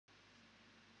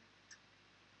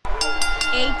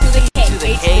A to the K. To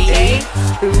the K.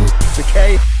 To the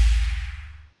K.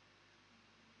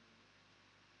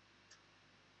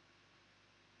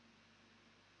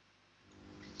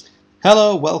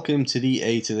 Hello, welcome to the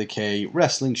A to the K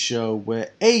wrestling show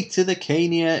where A to the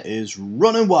Kania is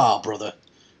running wild, brother.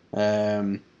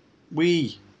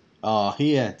 We are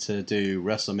here to do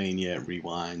WrestleMania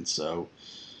Rewind, so...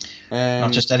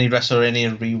 Not just any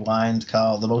WrestleMania Rewind,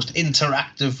 Carl. The most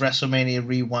interactive WrestleMania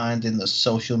Rewind in the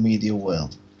social media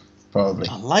world, probably.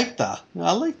 I like that.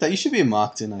 You should be in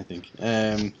marketing, I think.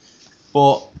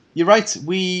 But you're right.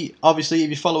 We obviously, if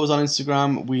you follow us on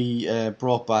Instagram, we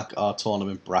brought back our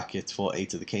tournament bracket for A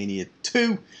to the Kania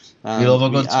 2. We love a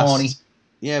good tourney.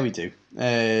 Yeah, we do.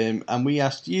 And we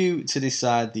asked you to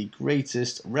decide the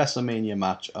greatest WrestleMania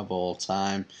match of all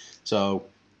time. So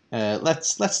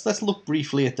let's look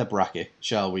briefly at the bracket,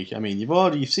 shall we? I mean,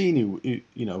 you've seen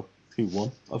who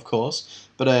won, of course,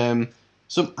 but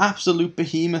some absolute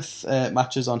behemoth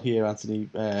matches on here, Anthony.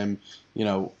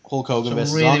 Hulk Hogan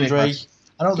versus really Andre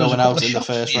going out in the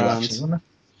first round. Actually,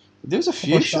 there was a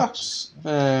few shocks.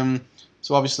 So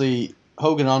obviously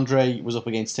Hogan Andre was up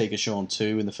against Taker Shawn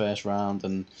 2 in the first round,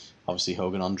 and obviously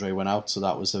Hogan Andre went out, so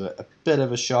that was a bit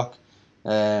of a shock.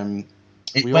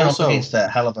 It went up against a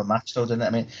hell of a match, though, didn't it? I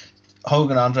mean,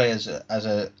 Hogan Andre as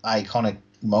a iconic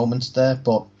moments there,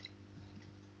 but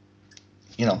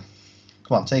come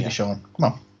on, Taker Shawn,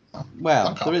 come on.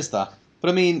 Well, there is that. But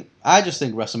I mean, I just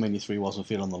think WrestleMania 3 wasn't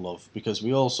feeling the love, because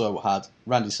we also had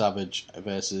Randy Savage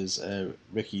versus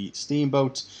Ricky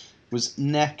Steamboat. It was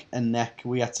neck and neck.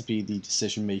 We had to be the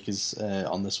decision makers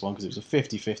on this one, because it was a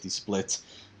 50-50 split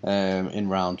in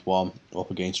round one up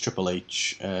against Triple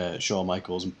H, Shawn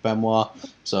Michaels and Benoit.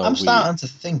 So I'm starting to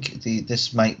think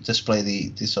this might display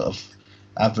the sort of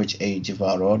average age of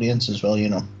our audience as well,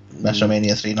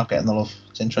 WrestleMania 3 not getting the love.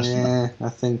 It's interesting. Yeah, I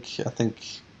think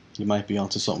you might be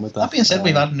onto something with that. That being said,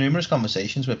 we've had numerous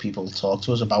conversations where people talk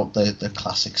to us about the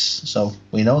classics, so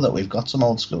we know that we've got some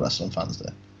old school wrestling fans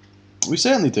there. We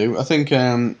certainly do. I think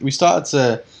we started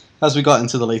to, as we got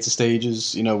into the later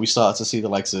stages, we started to see the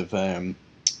likes of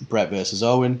Bret versus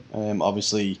Owen,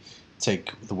 obviously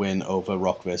take the win over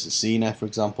Rock versus Cena, for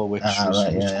example, which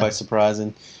was quite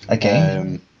surprising.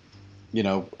 Again,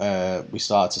 we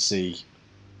started to see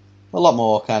a lot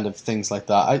more kind of things like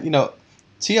that.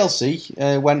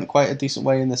 TLC went quite a decent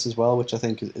way in this as well, which I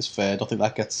think is fair. I don't think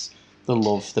that gets the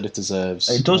love that it deserves.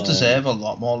 It does deserve a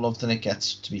lot more love than it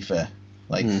gets, to be fair.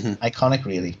 Iconic,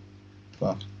 really.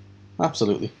 Well,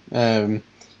 absolutely.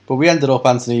 But we ended up,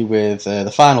 Anthony, with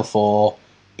the final four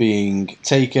being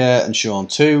Taker and Shawn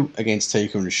 2 against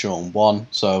Taker and Shawn 1.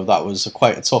 So that was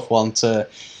quite a tough one to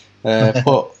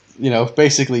put.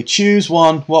 Basically choose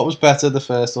one. What was better, the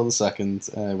first or the second?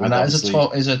 And that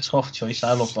is a tough choice.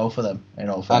 I love both of them. In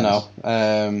all fairness.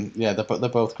 I know. They're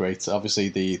both great. Obviously,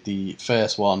 the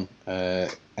first one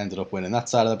ended up winning that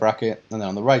side of the bracket, and then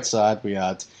on the right side we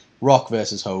had Rock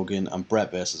versus Hogan and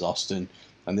Bret versus Austin,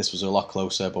 and this was a lot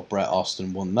closer, but Bret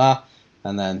Austin won that,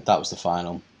 and then that was the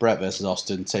final. Bret versus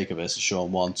Austin, Taker versus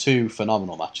Shawn 1, 2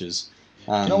 phenomenal matches.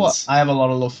 And you know what? I have a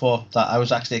lot of love for that. I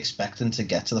was actually expecting to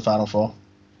get to the final four.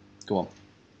 Go on.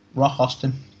 Rock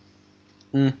Austin.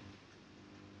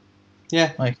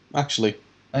 Yeah, actually.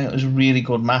 I think it was a really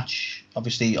good match.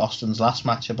 Obviously, Austin's last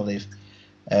match, I believe.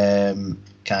 Kind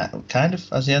of.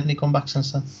 Has he had any comeback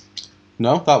since then?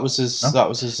 No, that was his. No? That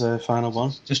was his final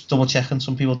one. Just double checking.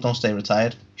 Some people don't stay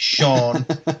retired. Shawn.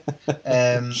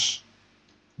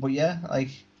 But yeah, I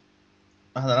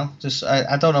don't know.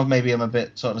 I don't know. Maybe I'm a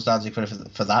bit sort of nostalgic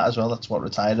for that as well. That's what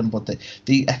retired him. But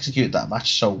they executed that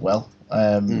match so well.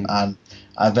 And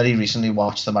I very recently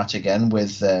watched the match again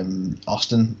with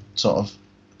Austin sort of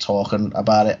talking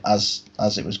about it as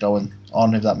it was going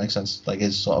on, if that makes sense. Like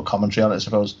his sort of commentary on it, I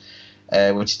suppose.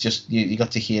 Which just you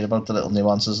got to hear about the little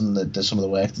nuances and some of the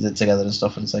work they did together and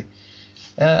stuff. And it's like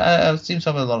I seem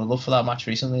to have a lot of love for that match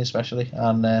recently, especially.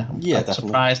 And I'm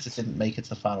surprised it didn't make it to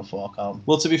the final four, Carl.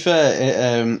 Well, to be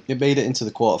fair, it made it into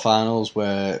the quarterfinals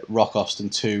where Rock Austin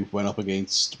 2 went up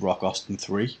against Rock Austin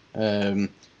 3.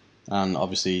 And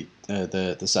obviously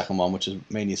the second one, which is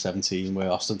Mania 17, where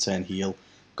Austin turned heel,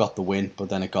 got the win, but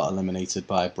then it got eliminated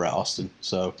by Bret Austin.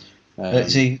 So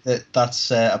that's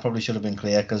I probably should have been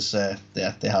clear, because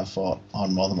they have fought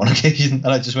on more than one occasion, and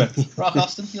I just went Rock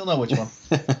Austin. You'll know which one.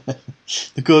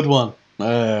 The good one.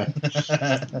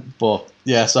 But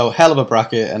yeah, so hell of a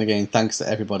bracket, and again, thanks to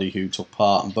everybody who took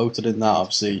part and voted in that.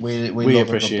 Obviously, we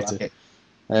appreciate it.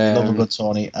 We love a good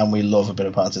tourney, and we love a bit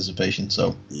of participation.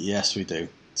 So yes, we do.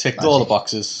 Ticked all the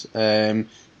boxes. And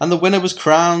the winner was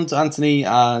crowned, Anthony,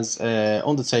 as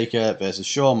Undertaker versus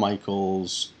Shawn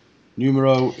Michaels,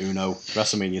 numero uno,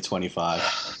 WrestleMania 25.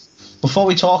 Before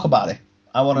we talk about it,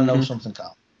 I want to know something,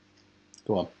 Carl.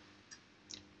 Go on.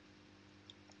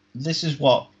 This is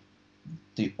what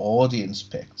the audience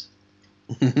picked.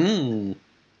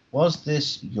 Was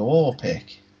this your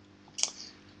pick?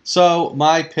 So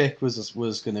my pick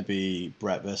was going to be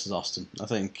Brett versus Austin. I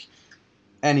think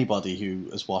anybody who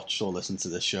has watched or listened to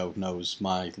this show knows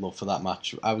my love for that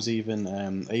match. I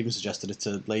even suggested it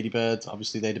to Lady Bird,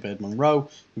 obviously Lady Bird Monroe.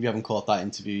 If you haven't caught that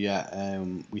interview yet,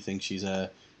 we think she's a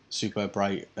super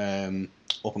bright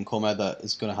up and comer that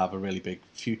is going to have a really big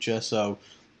future. So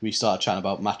we started chatting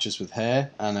about matches with her,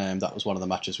 and that was one of the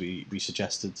matches we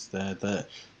suggested that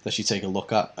she take a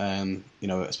look at.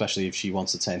 Especially if she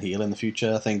wants to turn heel in the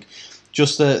future. I think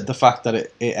just the fact that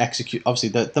it execute, obviously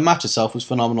the match itself was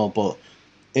phenomenal, but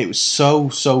it was so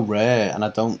rare, and I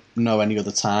don't know any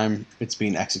other time it's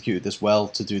been executed this well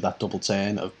to do that double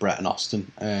turn of Brett and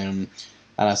Austin. And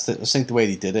I think the way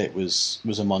they did it was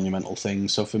a monumental thing.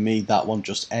 So for me, that one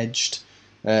just edged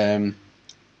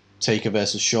Taker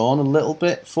versus Shawn a little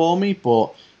bit for me.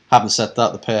 But having said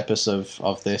that, the purpose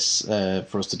of this,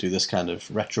 for us to do this kind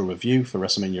of retro review for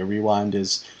WrestleMania Rewind,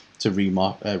 is to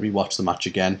rewatch the match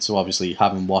again. So obviously,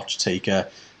 having watched Taker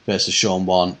versus Shawn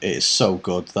 1, it is so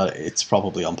good that it's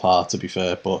probably on par, to be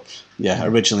fair. But yeah,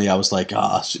 originally I was like,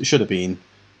 it should have been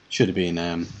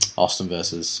Austin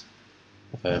versus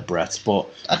Brett. But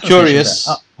curious,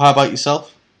 how about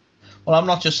yourself? Well, I'm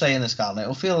not just saying this, Carl.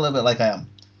 It'll feel a little bit like I am,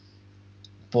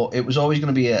 but it was always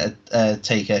going to be a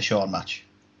Taker Shawn match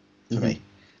for me,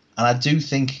 and I do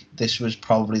think this was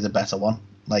probably the better one.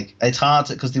 Like, it's hard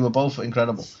because they were both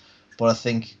incredible, but I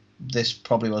think this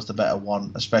probably was the better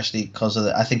one, especially because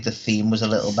I think the theme was a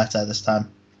little better this time.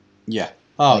 Yeah.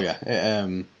 Oh, yeah.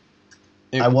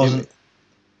 I wasn't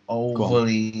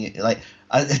overly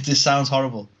this sounds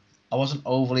horrible. I wasn't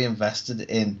overly invested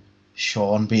in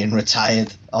Shawn being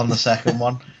retired on the second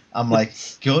one. I'm like,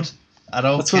 good. I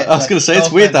don't. That's what I was going to say.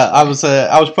 It's weird that I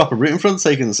was proper rooting for him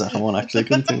taking the second one. Actually,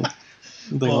 couldn't think.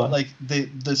 But like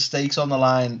the stakes on the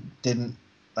line didn't.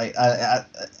 Like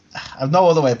I've no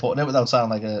other way of putting it without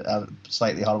sounding like a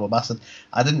slightly horrible bastard.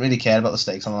 I didn't really care about the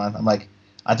stakes on the line. I'm like,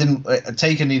 I didn't.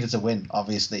 Taker needed to win,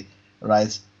 obviously,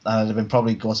 right? And I'd have been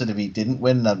probably gutted if he didn't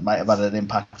win. That might have had an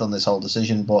impact on this whole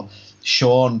decision. But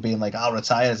Shawn being like, I'll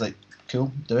retire, is like,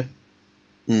 cool, do it.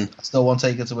 I still want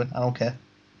Taker to win. I don't care.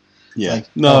 Yeah. Like,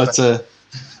 no, it's a.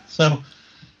 So.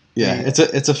 Yeah,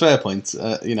 it's a fair point.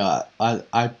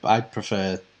 I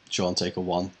prefer Shawn Taker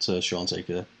 1 to Shawn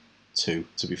Taker 2,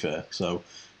 to be fair. So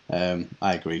I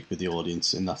agree with the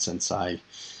audience in that sense. I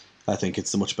think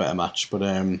it's the much better match. But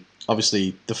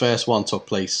obviously, the first one took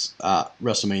place at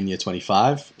WrestleMania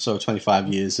 25. So 25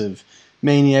 years of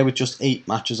Mania with just 8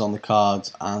 matches on the card.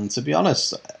 And to be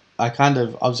honest, I kind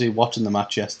of, obviously watching the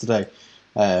match yesterday,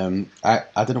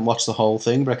 I didn't watch the whole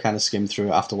thing, but I kind of skimmed through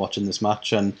it after watching this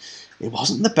match, and it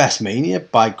wasn't the best Mania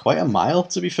by quite a mile,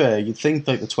 to be fair. You'd think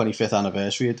like the 25th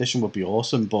anniversary edition would be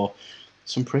awesome, but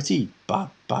some pretty bad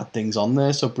things on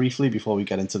there. So briefly, before we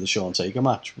get into the Shawn Taker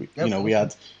match, we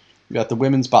had the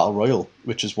Women's Battle Royal,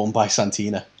 which was won by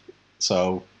Santina.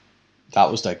 So that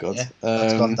was dead good. Yeah,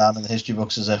 that's gone down in the history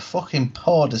books as a fucking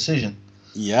poor decision.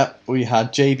 Yeah, we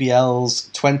had JBL's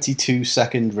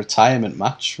 22-second retirement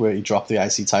match where he dropped the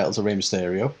IC title to Rey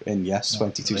Mysterio in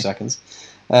 22 seconds.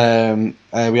 We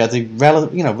had the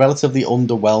relatively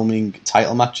underwhelming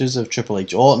title matches of Triple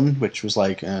H Orton, which was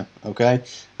like okay,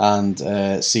 and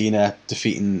Cena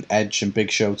defeating Edge and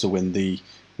Big Show to win the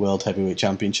World Heavyweight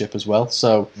Championship as well.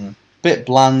 So bit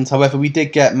bland. However, we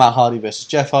did get Matt Hardy versus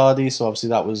Jeff Hardy, so obviously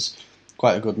that was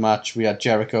quite a good match. We had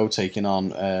Jericho taking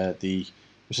on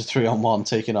it was a 3-on-1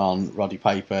 taking on Roddy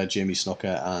Piper, Jimmy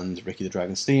Snuka, and Ricky the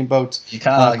Dragon Steamboat. You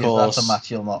can't argue that's a match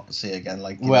you'll not see again.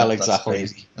 Exactly.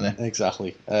 Crazy,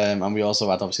 exactly. And we also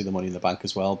had obviously the Money in the Bank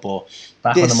as well. But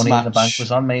back when the Money in the Bank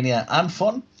was on Mania and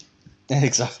fun.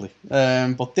 Exactly.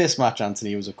 But this match,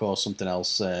 Anthony, was of course something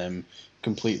else.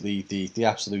 Completely the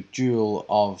absolute jewel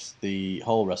of the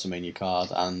whole WrestleMania card,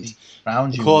 and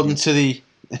according to the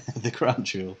crown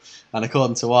jewel, and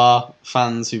according to our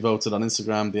fans who voted on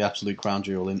Instagram, the absolute crown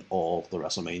jewel in all the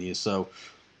WrestleManias. So,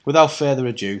 without further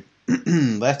ado,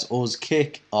 let us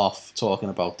kick off talking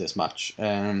about this match.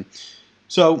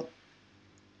 So,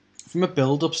 from a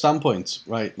build-up standpoint,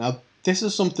 right, now, this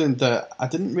is something that I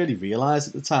didn't really realise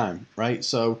at the time, right?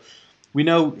 So, we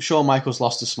know Shawn Michaels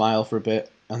lost his smile for a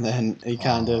bit, and then he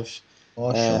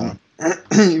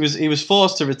he was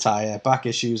forced to retire, back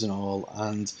issues and all,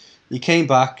 and he came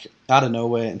back out of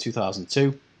nowhere in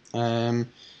 2002.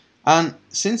 And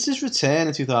since his return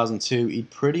in 2002,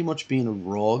 he'd pretty much been a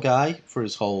Raw guy for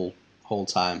his whole whole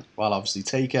time. While obviously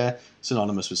Taker,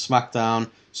 synonymous with SmackDown.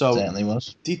 So Certainly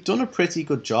was. they've done a pretty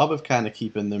good job of kind of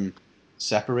keeping them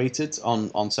separated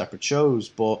on separate shows.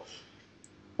 But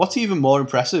what's even more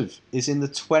impressive is in the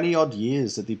 20 odd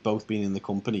years that they've both been in the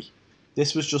company,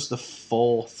 this was just the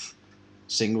fourth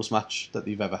singles match that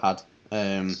they've ever had.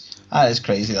 That is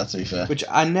crazy, that, to be fair. Which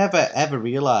I never ever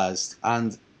realised.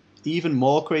 And even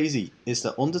more crazy is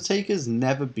that Undertaker's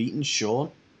never beaten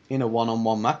Shawn in a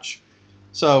one-on-one match.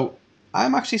 So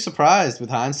I'm actually surprised with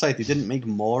hindsight they didn't make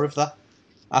more of that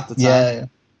at the time. Yeah.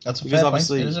 That's a Because fair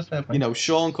obviously, point. It is a fair point. you know,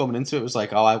 Shawn coming into it was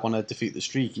like, oh, I want to defeat the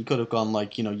streak. He could have gone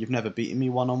like, you know, you've never beaten me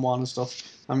one-on-one and stuff.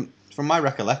 And from my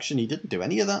recollection, he didn't do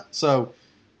any of that. So,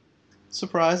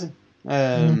 surprising.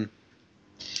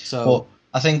 So, but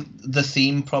I think the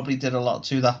theme probably did a lot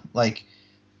to that. Like,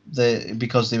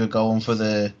 because they were going for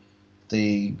the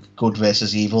good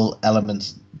versus evil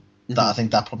element. That I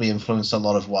think that probably influenced a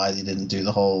lot of why they didn't do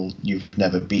the whole "you've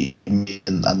never beaten me"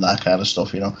 and that kind of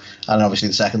stuff, you know. And obviously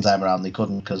the second time around they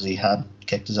couldn't because he had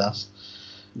kicked his ass.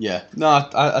 Yeah, no,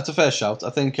 that's a fair shout. I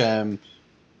think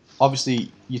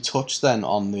obviously you touched then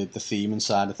on the theme and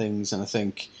side of things, and I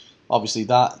think obviously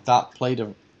that played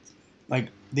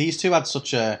these two had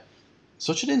such an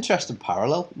interesting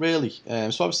parallel, really.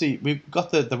 So obviously we've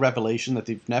got the revelation that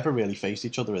they've never really faced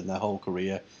each other in their whole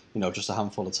career, you know, just a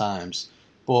handful of times.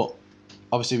 But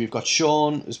obviously we've got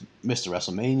Shawn as Mr.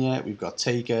 WrestleMania. We've got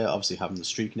Taker, obviously having the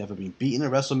streak, never been beaten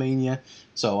at WrestleMania.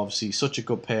 So obviously such a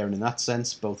good pairing in that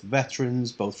sense. Both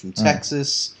veterans, both from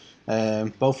Texas,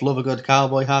 both love a good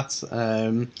cowboy hat.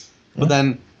 But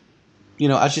then, you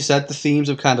know, as you said, the themes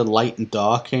of kind of light and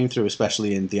dark came through,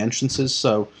 especially in the entrances.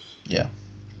 So, yeah,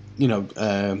 you know, do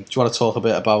you want to talk a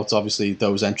bit about obviously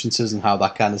those entrances and how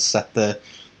that kind of set the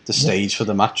stage for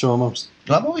the match almost?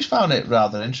 Well, I've always found it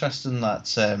rather interesting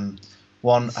that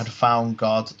one had found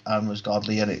God and was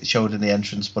godly, and it showed in the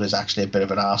entrance, but is actually a bit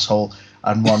of an asshole.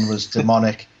 And one was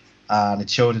demonic, and it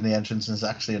showed in the entrance and is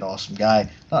actually an awesome guy.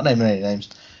 Not naming any names,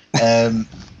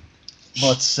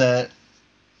 but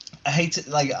I hate it.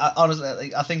 Like,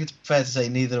 honestly, I think it's fair to say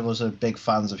neither of us are big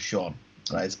fans of Shawn,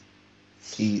 right?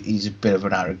 He's a bit of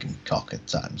an arrogant cock at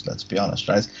times. Let's be honest,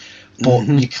 right? But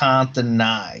you can't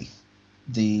deny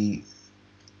the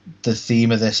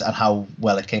theme of this and how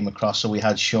well it came across. So we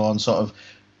had Shawn sort of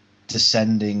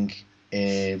descending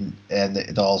and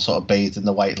it all sort of bathed in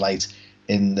the white light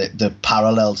in the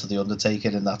parallel to the Undertaker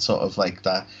and that sort of like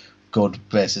that good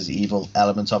versus evil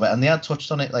element of it. And they had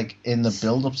touched on it like in the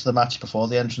build up to the match before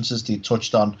the entrances. They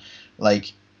touched on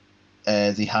like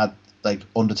they had like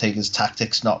Undertaker's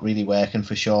tactics not really working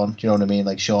for Shawn. Do you know what I mean?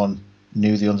 Like Shawn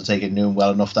knew the Undertaker, knew him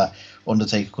well enough that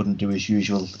Undertaker couldn't do his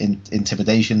usual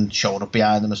intimidation, showing up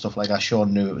behind them and stuff like that.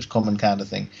 Shawn knew it was coming, kind of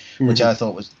thing, which I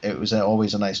thought was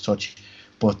always a nice touch.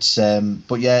 But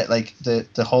yeah, like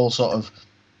the whole sort of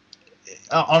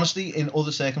honestly, in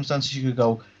other circumstances, you could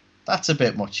go, that's a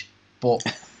bit much, but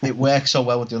it works so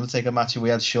well with the Undertaker match. We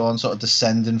had Shawn sort of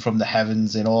descending from the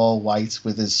heavens in all white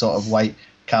with his sort of white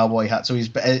cowboy hat, so he's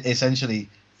essentially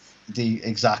the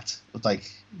exact like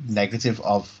negative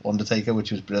of Undertaker,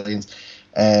 which was brilliant.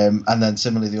 And then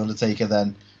similarly, the Undertaker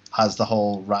then has the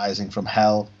whole rising from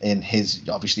hell in his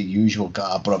obviously usual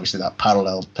garb, but obviously that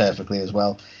paralleled perfectly as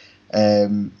well.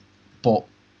 But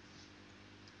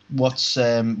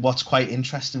what's quite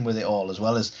interesting with it all as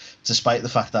well is, despite the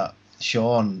fact that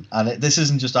Shawn, and this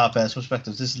isn't just our personal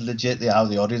perspective, this is legitimately how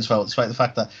the audience felt, despite the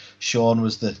fact that Shawn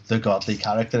was the godly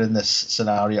character in this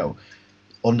scenario,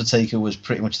 Undertaker was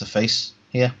pretty much the face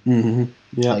here. Yeah.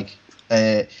 Like,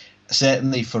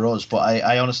 certainly for us, but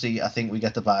I honestly, I think we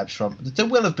get the vibes from, there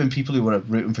will have been people who were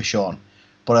rooting for Shawn,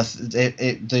 but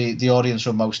the audience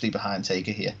were mostly behind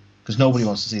Taker here, because nobody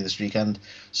wants to see the streak end.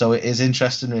 So it is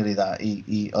interesting really that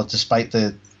he despite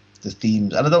the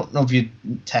themes, and I don't know if you'd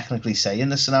technically say in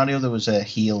this scenario there was a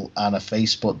heel and a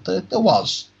face, but there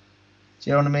was. Do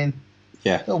you know what I mean?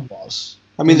 Yeah. There was.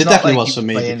 I mean, there definitely like was for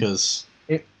me because...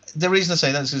 The reason I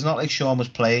say that is it's not like Shawn was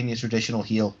playing your traditional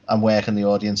heel and working the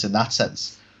audience in that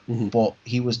sense, but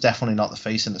he was definitely not the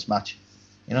face in this match,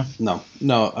 you know? No,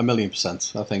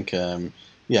 1,000,000%. I think,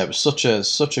 it was such a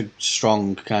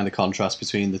strong kind of contrast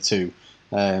between the two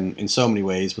in so many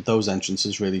ways, but those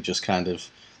entrances really just kind of,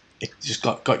 it just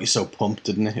got you so pumped,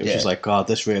 didn't it? It was just like, God,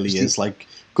 this really is like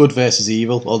good versus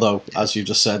evil, although, as you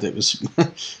just said, it was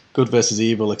good versus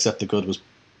evil, except the good was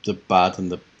the bad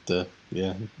and the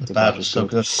bad was so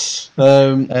good.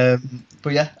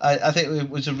 But yeah, I think it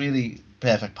was a really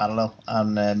perfect parallel,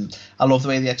 and I love the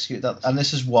way they execute that. And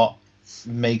this is what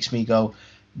makes me go,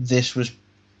 this was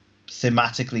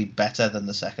thematically better than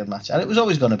the second match, and it was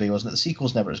always going to be, wasn't it? The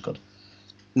sequel's never as good.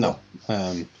 No,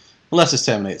 unless it's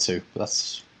Terminator 2.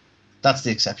 But that's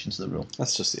the exception to the rule.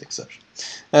 That's just the exception.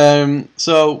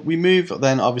 So we move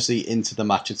then obviously into the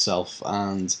match itself,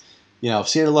 and I've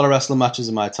seen a lot of wrestling matches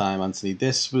in my time, Anthony.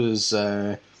 This was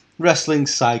wrestling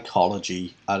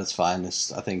psychology at its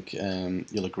finest. I think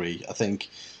you'll agree. I think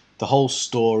the whole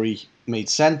story made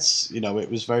sense.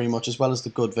 It was very much, as well as the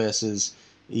good versus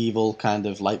evil, kind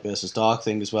of light versus dark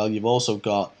thing as well. You've also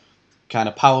got kind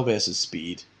of power versus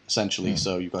speed, essentially.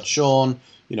 So you've got Shawn,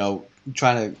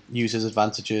 trying to use his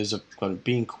advantages of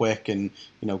being quick and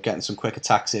getting some quick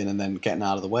attacks in and then getting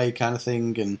out of the way, kind of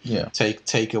thing, and take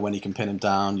Taker when he can pin him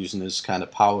down, using his kind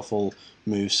of powerful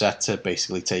move set to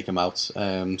basically take him out.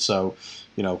 So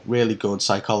really good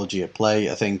psychology at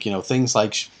play. I think things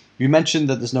like you mentioned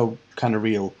that there's no kind of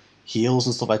real heels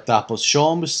and stuff like that, but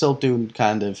Shawn was still doing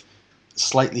kind of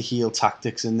slightly heel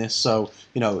tactics in this. So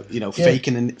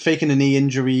faking a knee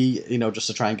injury, just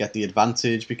to try and get the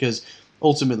advantage, because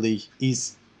ultimately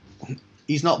he's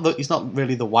not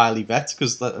really the wily vet,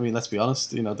 because let's be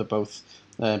honest, they're both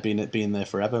being there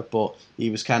forever, but he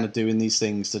was kind of doing these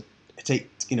things to take,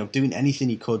 doing anything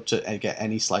he could to get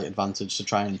any slight advantage to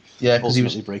try and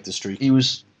ultimately break the streak. He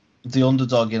was the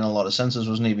underdog in a lot of senses,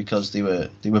 wasn't he? Because they were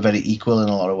very equal in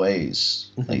a lot of ways.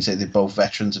 Like you say, they're both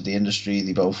veterans of the industry.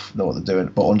 They both know what they're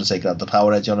doing. But Undertaker had the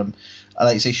power edge on him. And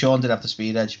like you say, Shawn did have the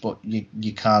speed edge, but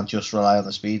you can't just rely on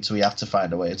the speed. So you have to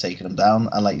find a way of taking him down.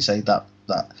 And like you say, that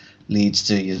leads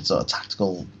to your sort of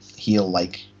tactical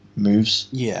heel-like moves.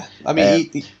 Yeah, I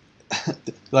mean,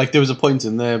 like there was a point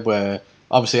in there where,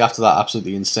 obviously, after that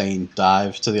absolutely insane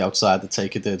dive to the outside that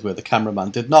Taker did, where the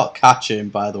cameraman did not catch him,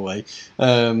 by the way,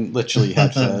 literally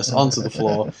head first onto the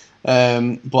floor.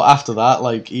 But after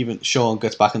that, even Shawn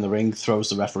gets back in the ring, throws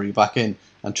the referee back in,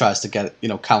 and tries to get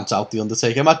count out the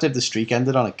Undertaker. Imagine if the streak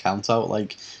ended on a count out.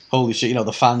 Holy shit!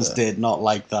 The fans did not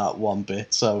like that one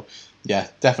bit. So yeah,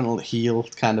 definitely heel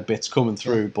kind of bits coming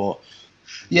through, but.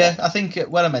 Yeah, I think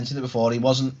when I mentioned it before, he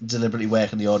wasn't deliberately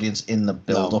working the audience in the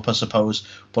build-up, I suppose.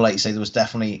 But like you say, there was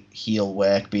definitely heel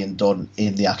work being done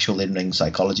in the actual in-ring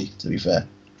psychology, to be fair.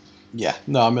 Yeah,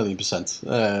 no,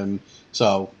 1,000,000%.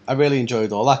 So I really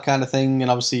enjoyed all that kind of thing. And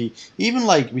obviously, even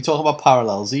we talk about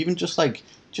parallels, even just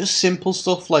simple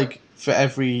stuff, for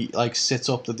every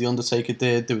sit-up that The Undertaker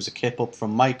did, there was a kip-up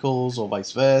from Michaels or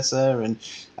vice versa. And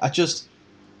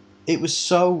it was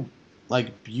so...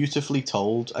 beautifully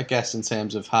told, I guess, in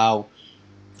terms of how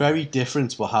very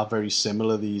different but how very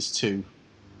similar these two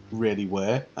really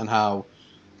were, and how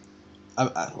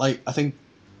I think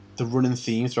the running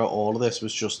theme throughout all of this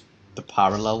was just the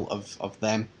parallel of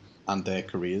them and their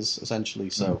careers, essentially.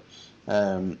 So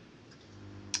I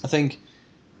think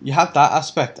you had that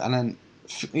aspect, and then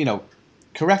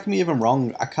correct me if I'm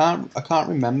wrong, I can't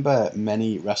remember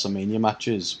many WrestleMania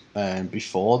matches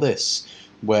before this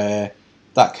where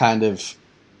that kind of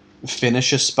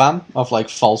finisher spam of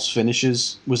false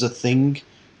finishes was a thing.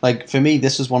 For me,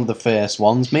 this was one of the first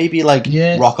ones. Maybe Rock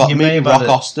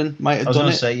Austin might have done it. I was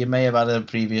going to say, you may have had a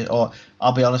previous, or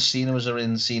I'll be honest, Cena was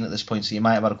in the scene at this point, so you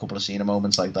might have had a couple of Cena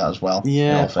moments like that as well.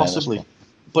 Yeah, possibly.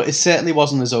 But it certainly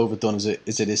wasn't as overdone as it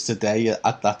is today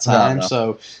at that time. No.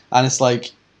 So, and it's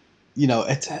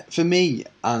for me,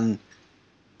 and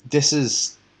this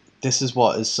is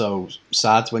what is so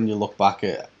sad when you look back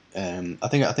at. I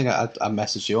think I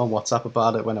messaged you on WhatsApp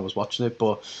about it when I was watching it,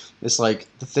 but it's the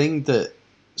thing that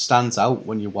stands out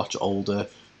when you watch older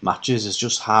matches is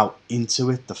just how into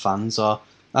it the fans are.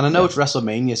 And I know it's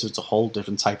WrestleMania, so it's a whole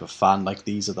different type of fan.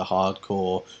 These are the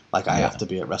hardcore, I have to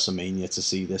be at WrestleMania to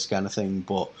see this kind of thing.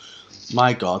 But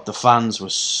my God, the fans were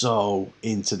so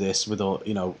into this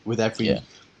with every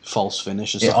false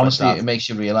finish and stuff honestly, like that. It makes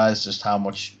you realise just how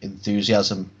much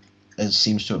enthusiasm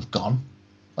seems to have gone.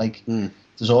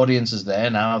 There's audiences there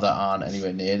now that aren't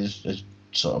anywhere near as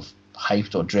sort of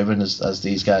hyped or driven as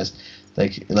these guys.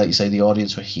 Like you say, the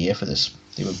audience were here for this.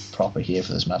 They were proper here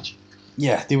for this match.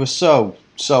 Yeah, they were so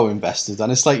invested,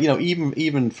 and it's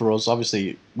even for us,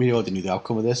 obviously we already knew the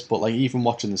outcome of this, but even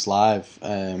watching this live,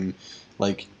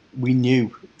 we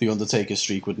knew the Undertaker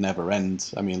streak would never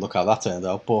end. I mean, look how that turned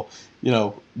out. But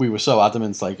we were so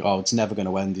adamant, it's never going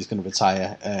to end. He's going to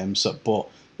retire. But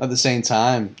at the same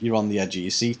time, you're on the edge of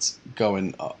your seat,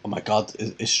 going, "Oh my God,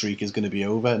 his streak is going to be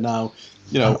over now."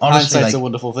 Honestly, hindsight's a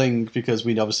wonderful thing, because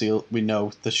we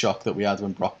know the shock that we had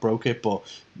when Brock broke it, but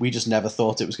we just never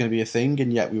thought it was going to be a thing,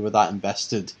 and yet we were that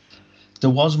invested.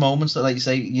 There was moments that, like you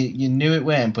say, you knew it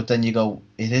went, but then you go,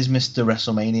 it is Mr.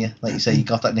 WrestleMania. Like you say, you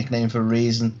got that nickname for a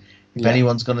reason. If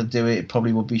anyone's going to do it, it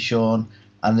probably would be Shawn,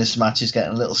 and this match is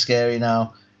getting a little scary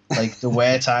now. There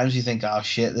were times you think, oh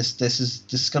shit, this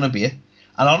is going to be it.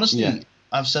 And honestly,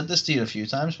 I've said this to you a few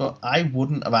times, but I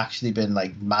wouldn't have actually been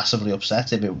like massively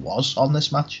upset if it was on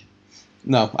this match.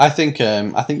 No, I think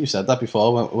you said that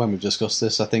before when we've discussed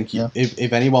this. I think Yeah.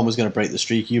 if anyone was going to break the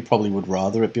streak, you probably would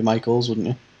rather it be Michaels, wouldn't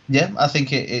you? Yeah, I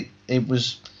think it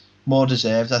was more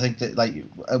deserved. I think that like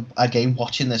again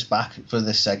watching this back for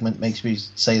this segment makes me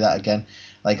say that again.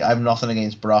 Like I've nothing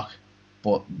against Brock,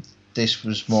 but this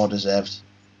was more deserved.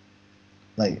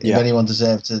 Like if anyone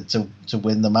deserved to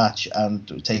win the match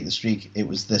and take the streak, it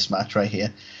was this match right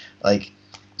here. Like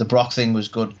the Brock thing was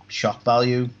good shock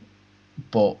value,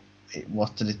 but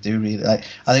what did it do really? Like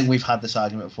I think we've had this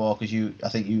argument before because I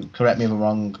think you correct me if I'm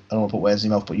wrong. I don't want to put words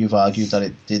in your mouth, but you've argued that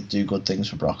it did do good things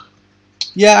for Brock.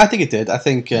 Yeah, I think it did. I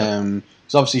think so.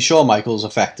 Obviously, Shawn Michaels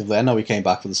effectively. I know he came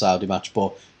back for the Saudi match,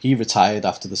 but he retired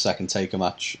after the second Taker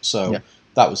match, so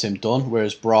that was him done.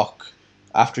 Whereas Brock,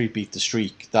 after he beat the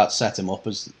streak, that set him up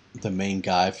as the main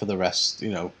guy for the rest.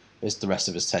 Is the rest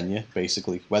of his tenure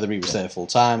basically, whether he was there full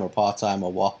time or part time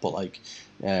or what. But like,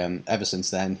 ever since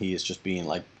then, he has just been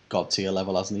like god tier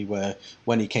level, hasn't he? Where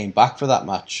when he came back for that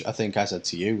match, I think I said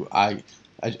to you, I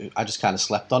just kind of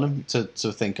slept on him to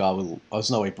think, there's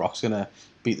no way Brock's going to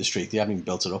beat the streak. They haven't even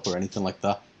built it up or anything like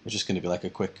that. It's just going to be like a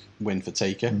quick win for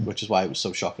Taker, which is why it was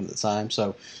so shocking at the time.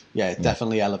 So, yeah, it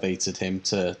definitely elevated him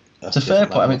to... It's a fair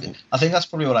point. I think that's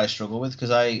probably what I struggle with because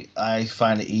I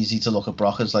find it easy to look at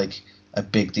Brock as like a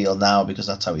big deal now because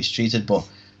that's how he's treated, but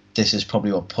this is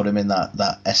probably what put him in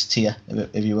that S tier,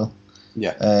 if you will.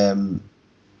 Yeah.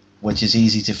 Which is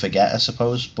easy to forget, I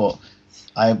suppose, but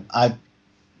I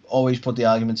always put the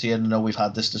argument here, and I know we've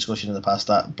had this discussion in the past,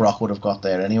 that Brock would have got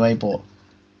there anyway, but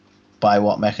by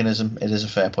what mechanism? It is a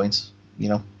fair point,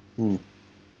 Yeah,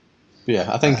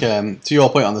 I think to your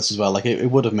point on this as well, like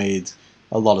it would have made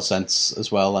a lot of sense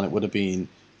as well, and it would have been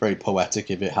very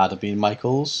poetic if it had been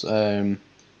Michaels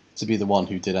to be the one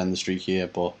who did end the streak here.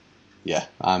 But yeah,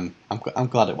 I'm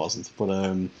glad it wasn't. But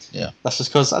that's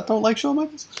just because I don't like Shawn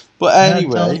Michaels. But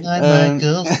anyway,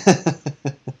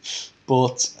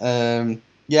 but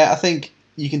yeah, I think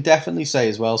you can definitely say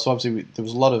as well. So obviously there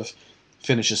was a lot of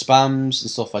finisher spams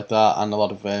and stuff like that, and a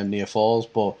lot of near falls.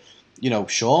 But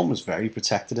Shawn was very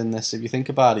protected in this. If you think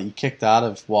about it, he kicked out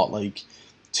of like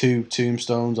 2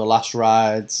 tombstones or last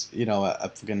rides. A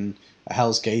fucking a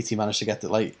Hell's Gate. He managed to get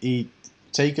that. Like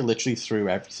Taker literally threw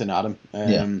everything at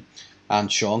him,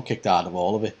 and Shawn kicked out of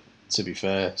all of it. To be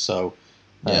fair, so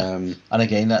and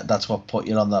again that's what put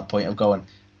you on that point of going,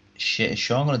 shit, is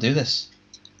Shawn going to do this?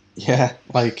 Yeah,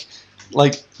 like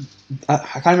I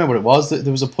can't remember what it was.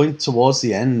 There was a point towards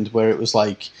the end where it was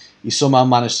like he somehow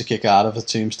managed to kick out of a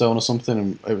tombstone or something,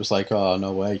 and it was like, oh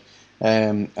no way.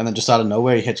 And then just out of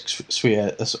nowhere, he hit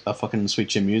a fucking sweet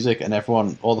chin music, and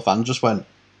all the fans just went,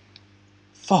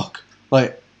 "Fuck!"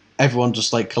 Like everyone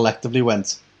just like collectively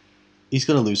went, "He's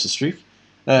gonna lose the streak,"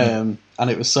 and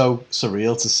it was so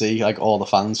surreal to see like all the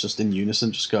fans just in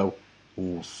unison just go,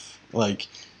 "Oof!" Like.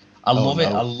 I love it.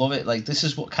 I love it. Like this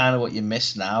is what you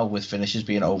miss now with finishes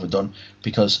being overdone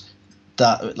because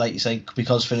that, like you say,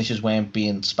 because finishes weren't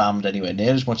being spammed anywhere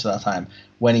near as much at that time.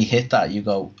 When he hit that, you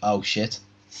go, "Oh shit,"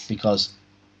 because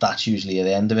that's usually at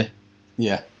the end of it.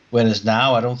 Yeah. Whereas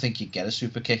now, I don't think you get a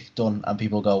super kick done, and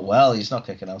people go, "Well, he's not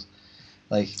kicking out."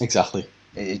 Like exactly.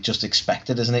 It's just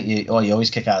expected, isn't it? You always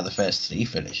kick out of the first 3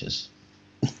 finishes.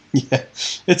 Yeah,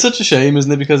 it's such a shame,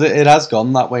 isn't it? Because it has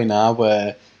gone that way now,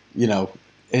 where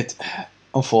it,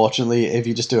 unfortunately, if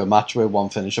you just do a match where one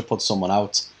finisher puts someone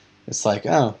out, it's like,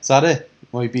 oh, is that it?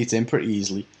 Well, he beat him pretty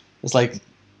easily. It's like,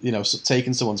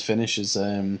 taking someone's finish is,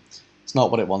 it's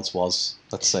not what it once was,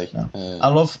 let's say. No.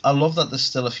 I love that there's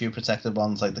still a few protected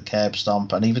ones, like the curb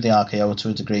stomp and even the RKO to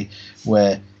a degree,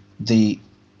 where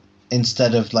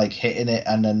instead of like hitting it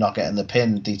and then not getting the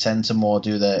pin, they tend to more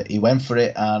do he went for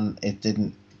it and it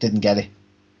didn't get it.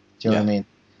 Do you know what I mean?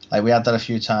 Like we had that a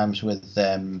few times with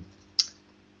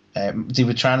they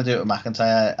were trying to do it with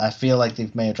McIntyre. I feel like they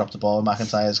may have dropped the ball with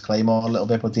McIntyre's Claymore a little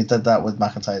bit, but they did that with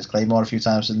McIntyre's Claymore a few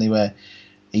times, didn't they? Where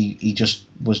he just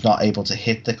was not able to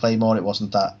hit the Claymore. It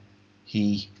wasn't that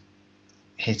he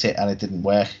hit it and it didn't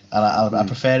work. And I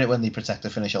prefer it when they protect the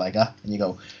finisher like that, and you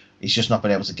go, he's just not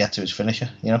been able to get to his finisher,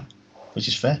 which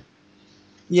is fair.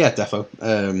 Yeah, defo.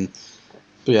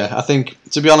 But yeah, I think,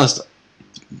 to be honest,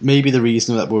 maybe the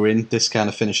reason that we're in this kind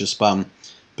of finisher spam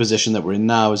position that we're in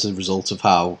now is a result of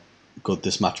how good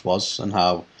this match was and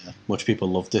how much people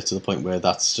loved it, to the point where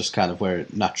that's just kind of where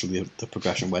naturally the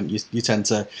progression went. You tend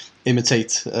to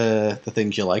imitate the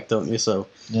things you like, don't you? So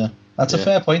yeah, that's a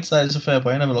fair point. That is a fair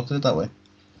point. I never looked at it that way.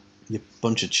 You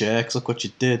bunch of jerks! Look what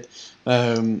you did.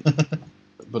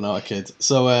 But no, I kid.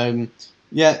 So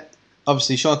yeah,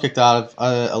 obviously Sean kicked out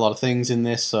of a lot of things in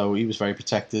this, so he was very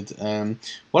protected.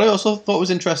 What I also thought was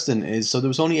interesting is, so there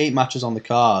was only 8 matches on the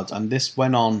card, and this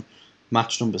went on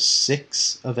match number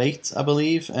 6 of 8, I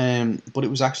believe. But it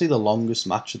was actually the longest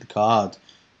match of the card,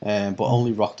 but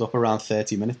only rocked up around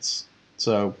 30 minutes.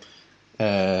 So,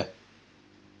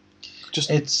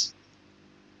 it's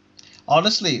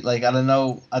honestly like I don't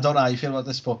know how you feel about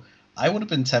this, but I would have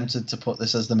been tempted to put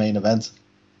this as the main event,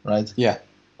 right? Yeah.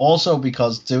 Also,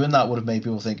 because doing that would have made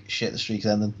people think, shit, the streak's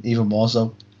ending, even more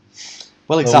so.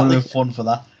 Well, It exactly. would have been fun for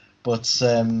that. But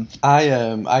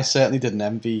I certainly didn't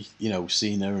envy,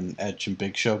 Cena and Edge and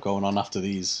Big Show going on after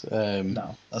these.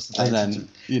 No, that's the thing. And then,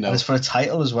 and it's for a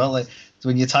title as well. Like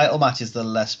when your title match is the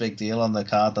less big deal on the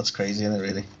card, that's crazy, isn't it?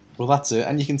 Really. Well, that's it,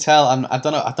 and you can tell. I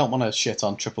don't know. I don't want to shit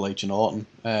on Triple H and Orton,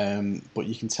 but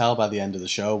you can tell by the end of the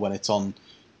show when it's on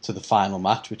to the final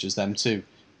match, which is them two.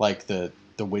 Like the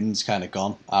wind's kind of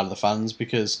gone out of the fans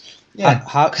because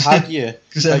how do you?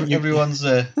 Because everyone's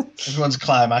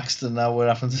climaxed and now we're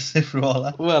having to sit through all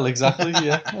that. Well, exactly.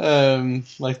 Yeah.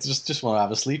 Like just want to have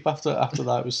a sleep after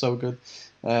that. It was so good.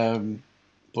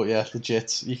 But yeah,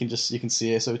 legit. You can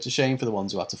see it. So it's a shame for the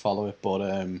ones who had to follow it.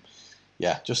 But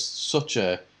yeah, just such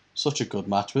a good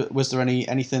match. Was there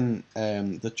anything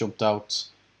that jumped out,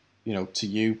 to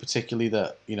you particularly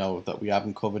that that we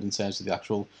haven't covered in terms of the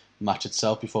actual match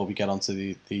itself before we get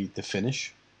onto the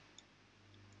finish?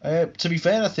 To be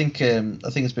fair, I think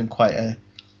it's been quite a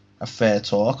fair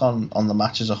talk on the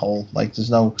match as a whole. Like,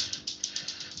 there's no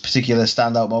particular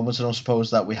standout moments, I don't suppose,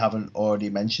 that we haven't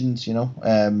already mentioned.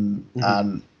 And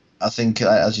I think,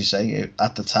 as you say,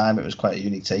 at the time it was quite a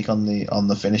unique take on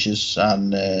the finishes,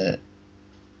 and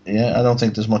yeah, I don't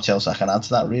think there's much else I can add to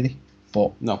that really.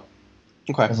 But no,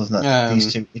 okay. Other than that,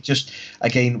 these two, it just,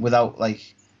 again, without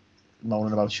like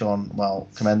moaning about Sean, well,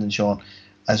 commending Sean,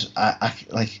 as I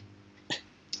like,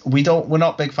 we're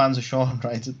not big fans of Sean,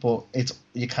 right? But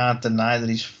you can't deny that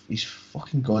he's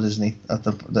fucking good, isn't he?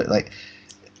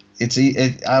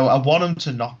 I want him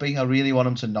to not be. I really want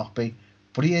him to not be,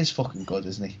 but he is fucking good,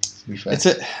 isn't he? To be fair.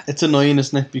 It's annoying,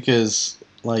 isn't it? Because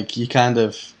like you kind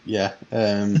of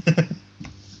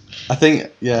I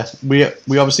think we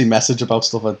obviously message about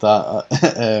stuff like that.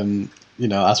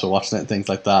 As we're watching it and things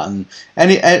like that, and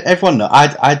everyone know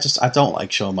I don't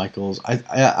like Shawn Michaels.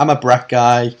 I'm a Bret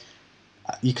guy.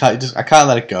 I can't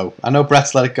let it go. I know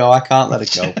Bret's let it go. I can't let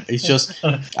it go. He's just.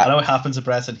 I know it happened to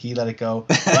Bret and he let it go.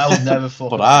 But I will never.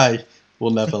 But I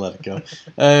will never let it go.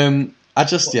 I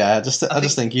just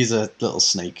think he's a little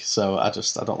snake. So I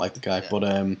don't like the guy. Yeah. But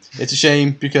it's a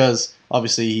shame because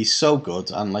obviously he's so good,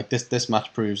 and like this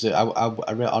match proves it. I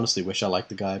honestly wish I liked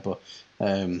the guy, but.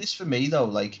 This for me though,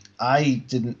 like I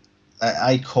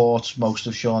caught most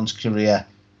of Sean's career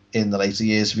in the later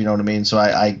years, if you know what I mean. So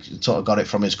I sort of got it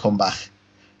from his comeback.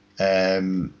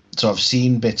 So I've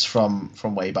seen bits from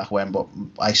way back when, but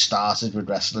I started with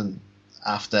wrestling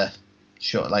after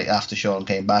Sean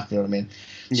came back. You know what I mean?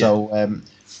 Yeah.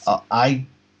 So I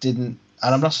didn't,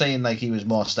 and I'm not saying like he was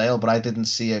more stale, but I didn't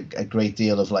see a great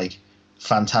deal of like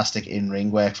fantastic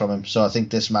in-ring work from him. So I think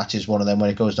this match is one of them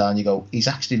when it goes down, you go, he's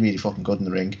actually really fucking good in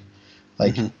the ring.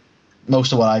 Like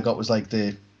most of what I got was like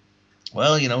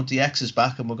DX is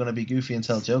back and we're going to be goofy and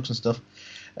tell jokes and stuff,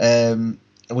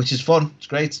 which is fun. It's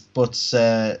great, but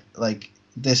like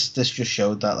this just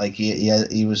showed that like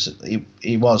he was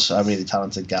a really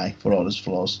talented guy for all his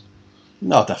flaws.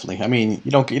 No, definitely. I mean,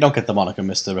 you don't get the moniker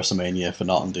Mr. WrestleMania for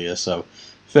nothing, do you? So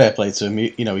fair play to him.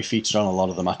 He featured on a lot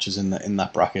of the matches in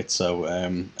that bracket. So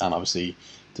and obviously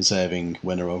deserving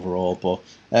winner overall. But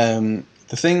the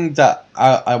thing that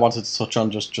I wanted to touch on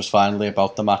just finally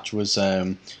about the match was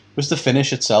the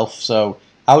finish itself. So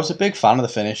I was a big fan of the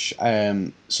finish.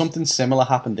 Something similar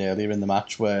happened earlier in the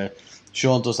match where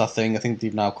Sean does that thing. I think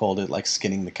they've now called it like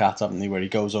skinning the cat, haven't they? Where he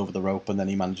goes over the rope and then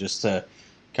he manages to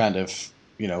kind of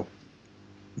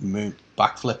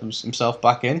backflip himself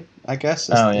back in, I guess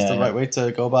is the right way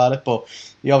to go about it. But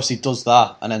he obviously does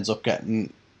that and ends up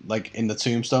getting like in the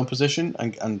tombstone position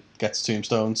and gets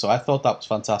tombstone. So I thought that was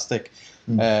fantastic.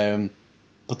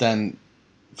 But then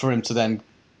for him to then,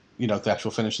 the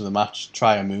actual finish of the match,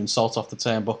 try a moonsault off the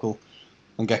turnbuckle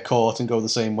and get caught and go the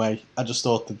same way. I just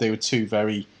thought that they were two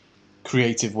very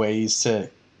creative ways to,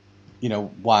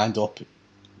 wind up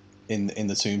in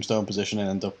the tombstone position and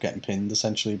end up getting pinned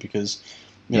essentially, because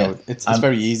You know, it's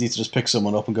very easy to just pick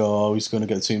someone up and go, oh, he's going to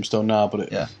get a tombstone now.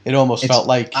 But it almost felt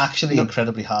like actually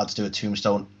incredibly hard to do a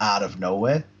tombstone out of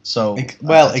nowhere. So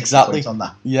exactly on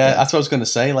that. Yeah, that's what I was going to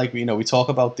say. Like, you know, we talk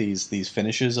about these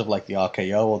finishes of like the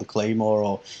RKO or the Claymore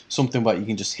or something that you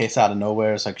can just hit out of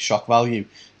nowhere. It's like shock value.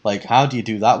 Like, how do you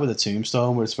do that with a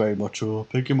tombstone where it's very much,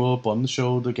 pick him up on the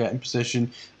shoulder, get in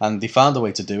position, and they found a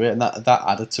way to do it, and that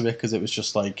added to it because it was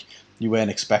just like you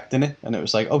weren't expecting it, and it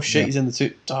was like, oh shit, he's in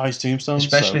the his tombstone.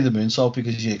 Especially the moonsault,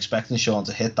 because you're expecting Sean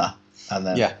to hit that, and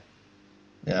then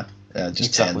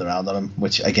just turned around on him,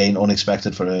 which again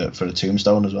unexpected for a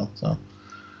tombstone as well. So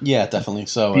yeah, definitely.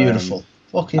 So beautiful.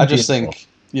 I just think,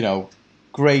 you know,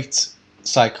 great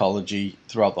psychology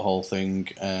throughout the whole thing.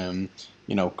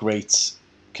 You know, great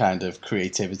kind of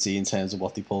creativity in terms of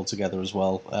what they pulled together as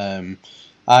well.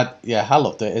 I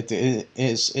loved it.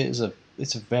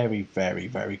 It's a very, very,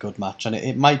 very good match, and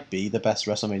it might be the best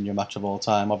WrestleMania match of all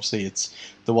time. Obviously, it's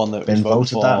the one that was voted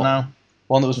for. That now.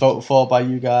 One that was voted for by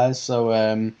you guys. So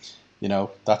you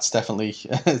know, that's definitely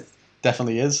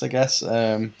definitely is, I guess.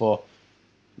 But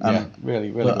yeah,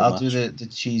 really, really. I'll do the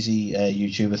cheesy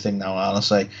YouTuber thing now. I'll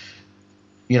say,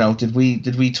 you know, did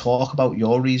we talk about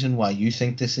your reason why you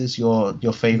think this is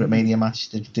your favorite Mania match?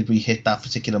 Did we hit that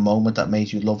particular moment that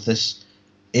made you love this?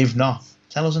 If not,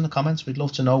 tell us in the comments. We'd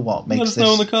love to know what makes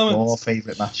this your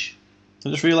favorite match. I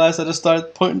just realised I just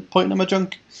started pointing at my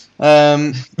junk.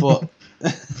 But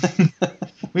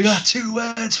we got 2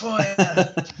 words for you.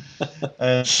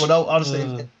 But no, honestly,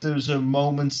 if there's a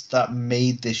moment that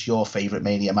made this your favorite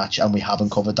Mania match, and we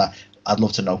haven't covered that, I'd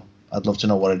love to know. I'd love to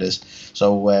know what it is.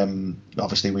 So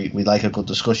obviously we like a good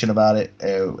discussion about it.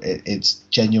 It's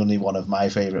genuinely one of my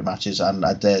favourite matches, and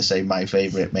I dare say my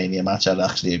favourite Mania match. I'd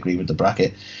actually agree with the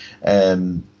bracket.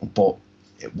 But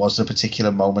it was a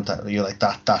particular moment that you're like,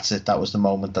 that's it. That was the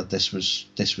moment that this was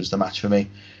the match for me.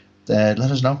 Let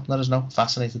us know.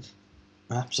 Fascinated.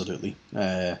 Absolutely.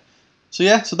 So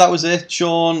that was it.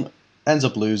 Sean ends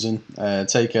up losing.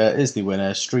 Taker is the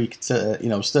winner. Streak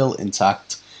still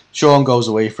intact. Sean goes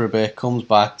away for a bit, comes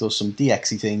back, does some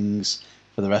DXy things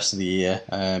for the rest of the year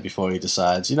before he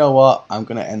decides, you know what, I'm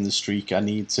going to end the streak. I'm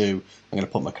going to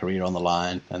put my career on the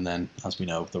line. And then, as we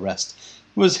know, the rest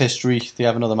was history. They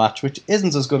have another match, which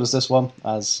isn't as good as this one,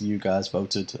 as you guys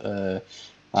voted.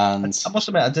 And I must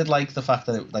admit, I did like the fact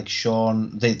that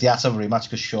Sean, they had to have a rematch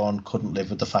because Sean couldn't live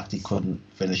with the fact he couldn't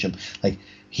finish him. Like,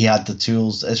 he had the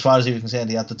tools, as far as he was concerned,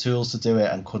 he had the tools to do it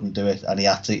and couldn't do it, and he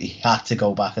had to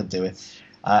go back and do it.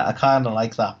 I kind of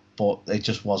like that, but it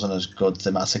just wasn't as good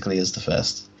thematically as the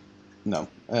first. No.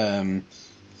 And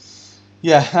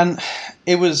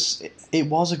it was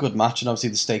a good match, and obviously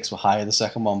the stakes were higher the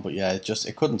second one, but yeah,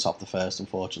 it couldn't top the first,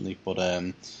 unfortunately. But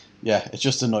it's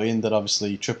just annoying that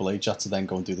obviously Triple H had to then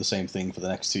go and do the same thing for the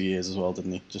next 2 years as well,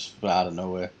 didn't he? Just out of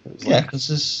nowhere.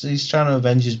 Because he's trying to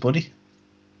avenge his buddy.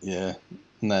 Yeah,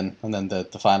 and then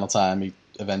the final time he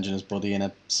avenging his buddy in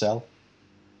a cell.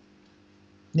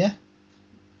 Yeah.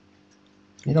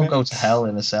 You don't go to hell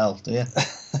in a cell, do you?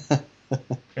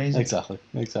 Crazy. Exactly.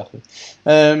 So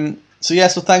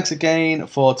thanks again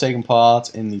for taking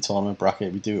part in the tournament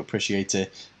bracket. We do appreciate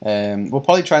it. We'll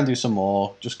probably try and do some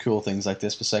more just cool things like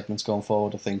this for segments going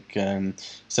forward. I think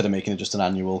instead of making it just an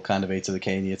annual kind of A to the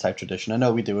Cania type tradition. I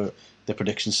know we do the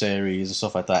prediction series and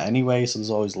stuff like that anyway, so there's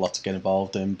always a lot to get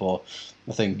involved in. But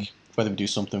I think whether we do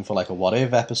something for like a what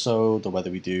if episode or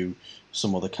whether we do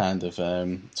some other kind of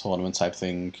tournament type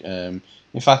thing.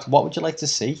 In fact, what would you like to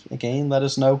see? Again, let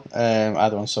us know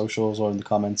either on socials or in the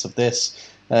comments of this.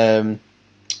 But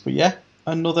yeah,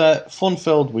 another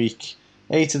fun-filled week.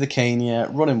 A to the Cania,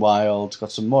 running wild.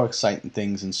 Got some more exciting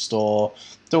things in store.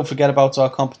 Don't forget about our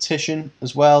competition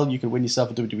as well. You can win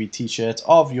yourself a WWE t-shirt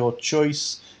of your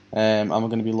choice. And we're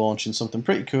going to be launching something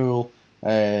pretty cool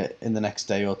in the next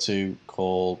day or two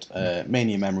called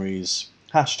Mania Memories.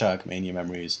 #Mania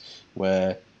Memories.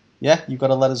 Where you've got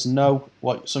to let us know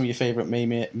what some of your favourite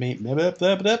Mania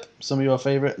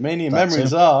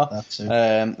memories are,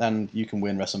 and you can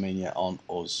win WrestleMania on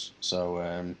us.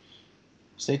 So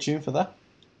stay tuned for that.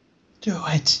 Do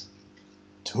it.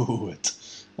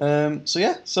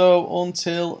 So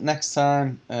until next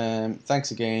time,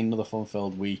 thanks again. Another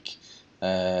fun-filled week.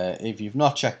 If you've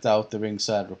not checked out the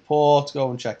Ringside Report,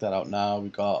 go and check that out now.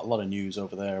 We've got a lot of news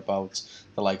over there about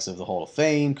the likes of the Hall of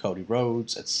Fame, Cody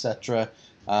Rhodes, etc.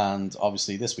 And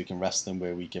obviously This Week in Wrestling,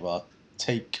 where we give our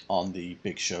take on the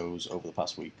big shows over the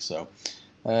past week. So,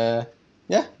 another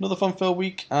fun-filled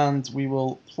week, and we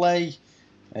will play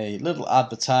a little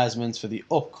advertisement for the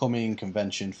upcoming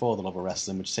convention for the Love of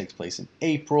Wrestling, which takes place in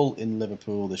April in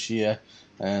Liverpool this year.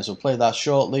 So we'll play that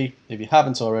shortly. If you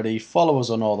haven't already, follow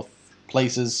us on all the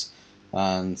places.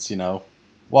 And, you know,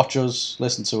 watch us,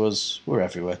 listen to us. We're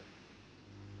everywhere.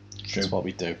 True. That's what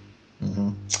we do.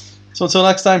 Mm-hmm. So until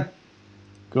next time,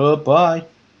 goodbye.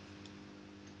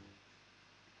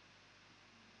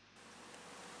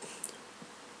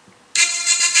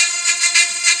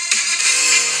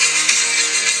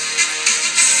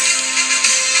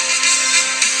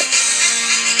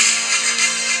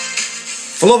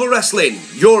 For Love of Wrestling,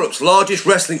 Europe's largest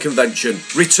wrestling convention,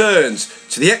 returns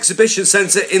to the Exhibition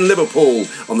Centre in Liverpool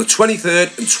on the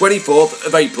 23rd and 24th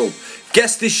of April.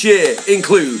 Guests this year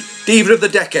include Diva of the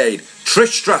Decade,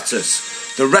 Trish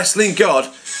Stratus, the Wrestling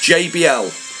God,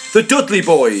 JBL, the Dudley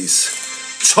Boys,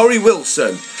 Torrie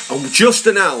Wilson, and just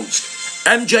announced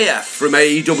MJF from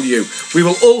AEW. We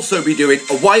will also be doing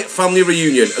a Wyatt family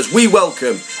reunion as we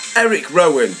welcome Eric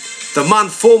Rowan, the man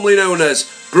formerly known as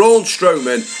Braun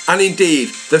Strowman, and indeed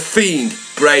the Fiend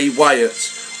Bray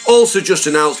Wyatt. Also just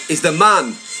announced is the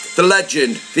man, the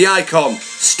legend, the icon,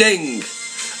 Sting.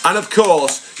 And of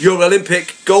course, your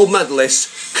Olympic gold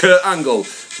medalist, Kurt Angle.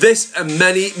 This and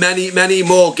many, many, many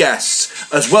more guests,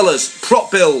 as well as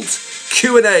prop builds,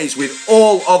 Q&As with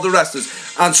all of the wrestlers,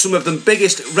 and some of the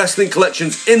biggest wrestling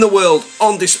collections in the world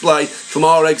on display from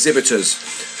our exhibitors.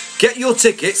 Get your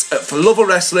tickets at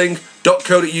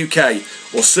forloveofwrestling.co.uk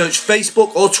or search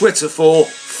Facebook or Twitter for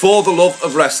the Love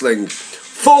of Wrestling.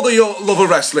 For the Love of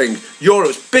Wrestling,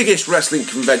 Europe's biggest wrestling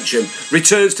convention,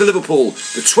 returns to Liverpool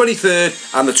the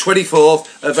 23rd and the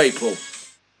 24th of April.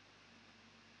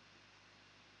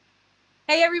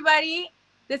 Hey everybody,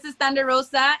 this is Thunder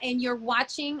Rosa and you're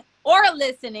watching or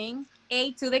listening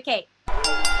A to the K. A to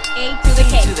the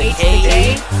K. A to the K.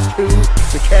 A to the K. A to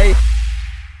the K.